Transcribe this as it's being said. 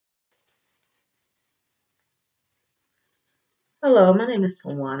Hello, my name is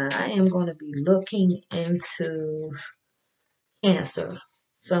Tawana. I am going to be looking into Cancer,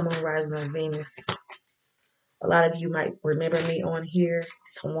 Sun, Moon, Rising of Venus. A lot of you might remember me on here.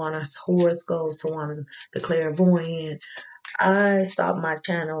 Tawana's Horoscopes, Tawana the Clairvoyant. I stopped my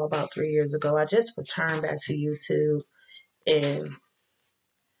channel about 3 years ago. I just returned back to YouTube, and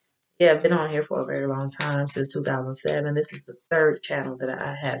yeah, I've been on here for a very long time, since 2007. This is the third channel that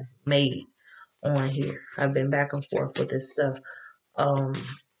I have made on here. I've been back and forth with this stuff. Um,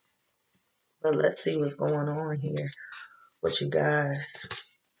 but let's see what's going on here with you guys.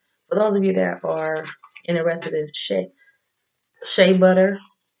 For those of you that are interested in shea butter,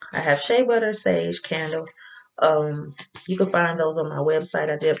 I have shea butter, sage, candles. You can find those on my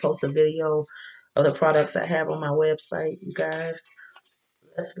website. I did post a video of the products I have on my website, you guys.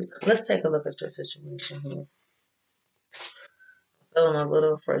 Let's take a look at your situation here. Feeling a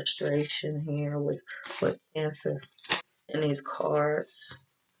little frustration here with Cancer and these cards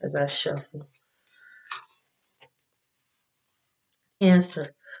as I shuffle. Cancer.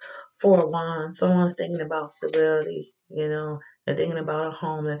 Four of Wands. Someone's thinking about stability, They're thinking about a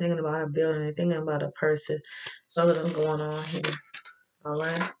home. They're thinking about a building. They're thinking about a person. Something's going on here. All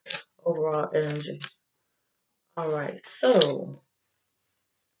right. Overall energy. All right. So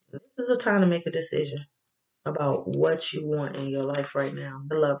this is a time to make a decision about what you want in your life right now.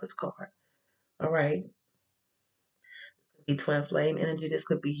 The Lovers card. All right. Could be twin flame energy. This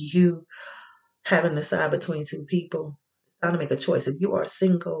could be you having to decide between two people. It's time to make a choice. If you are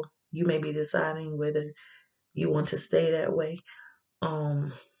single, you may be deciding whether you want to stay that way.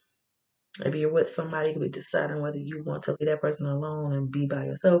 Um, If you're with somebody, you could be deciding whether you want to leave that person alone and be by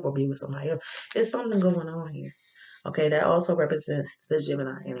yourself or be with somebody else. There's something going on here. Okay, that also represents the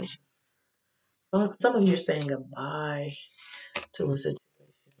Gemini energy. Some of you are saying goodbye to a situation.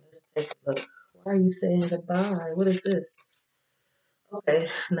 Let's take a look. Why are you saying goodbye? What is this? Okay,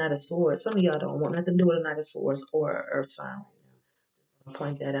 Knight of Swords. Some of y'all don't want nothing to do with a Knight of Swords or an Earth sign right now. I'll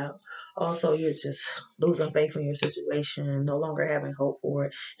point that out. Also, you're just losing faith in your situation, no longer having hope for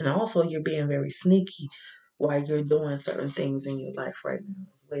it. And also, you're being very sneaky while you're doing certain things in your life right now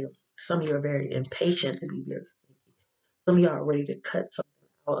as well. Some of you are very impatient to be very sneaky. Some of y'all are ready to cut something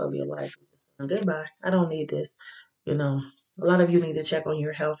out of your life. Goodbye. I don't need this. You know, a lot of you need to check on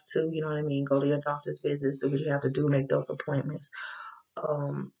your health too. You know what I mean? Go to your doctor's visits, do what you have to do, make those appointments.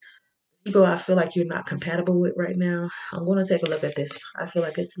 Um, People I feel like you're not compatible with right now, I'm going to take a look at this. I feel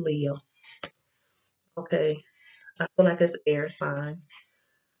like it's Leo. Okay. I feel like it's air signs.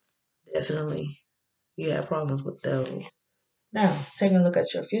 Definitely. You have problems with those. Now, taking a look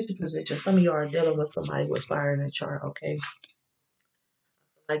at your future position, some of you are dealing with somebody with fire in the chart, okay?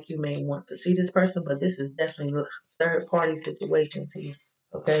 Like you may want to see this person, but this is definitely third party situations here,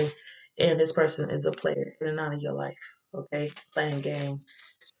 okay? And this person is a player in and out of your life, okay? Playing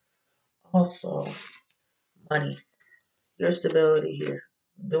games. Also, money. Your stability here,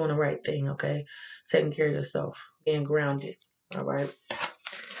 doing the right thing, okay? Taking care of yourself, being grounded, all right?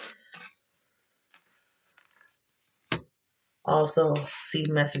 Also, see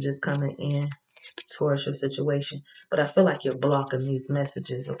messages coming in towards your situation, but I feel like you're blocking these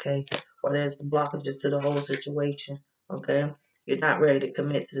messages, okay? Or there's blockages to the whole situation, okay? You're not ready to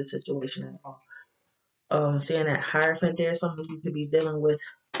commit to the situation at all. Seeing that Hierophant there, something you could be dealing with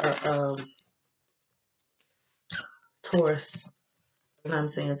Taurus. And I'm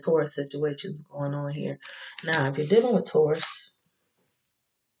saying Taurus situations going on here. Now, if you're dealing with Taurus,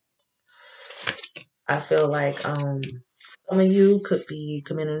 I feel like some of you could be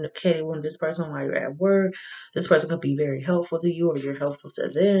communicating with this person while you're at work. This person could be very helpful to you or you're helpful to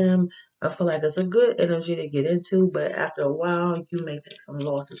them. I feel like it's a good energy to get into, but after a while, you may take some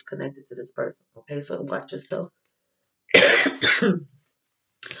losses connected to this person. Okay, so watch yourself.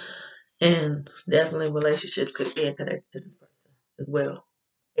 And definitely relationships could be connected to this person as well.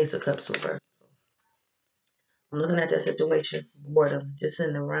 Ace of Cups reverse. I'm looking at that situation, boredom, just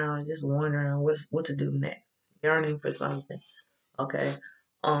sitting around, just wondering what to do next, yearning for something. Okay.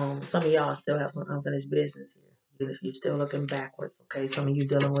 Some of y'all still have some unfinished business here. Even if you're still looking backwards, okay? Some of you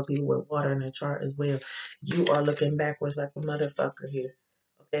dealing with people with water in their chart as well. You are looking backwards like a motherfucker here.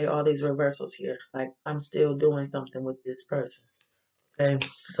 Okay, all these reversals here. Like I'm still doing something with this person. Okay.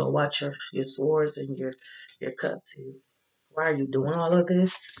 So watch your swords and your cups here. Why are you doing all of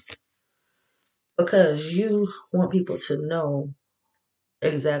this? Because you want people to know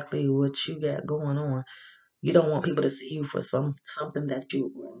exactly what you got going on. You don't want people to see you for something that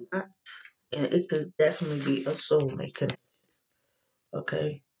you are not. And it could definitely be a soulmate connection.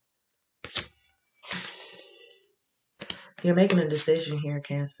 Okay. You're making a decision here,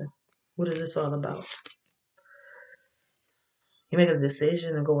 Cancer. What is this all about? You make a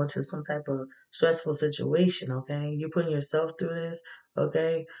decision to go into some type of stressful situation, okay? You're putting yourself through this,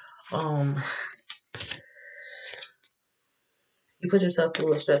 okay? Um, you put yourself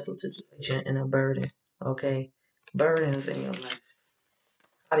through a stressful situation and a burden, okay? Burdens in your life.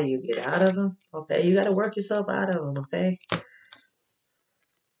 How do you get out of them? Okay, you got to work yourself out of them, okay?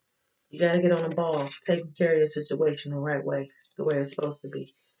 You got to get on the ball, taking care of your situation the right way, the way it's supposed to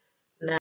be.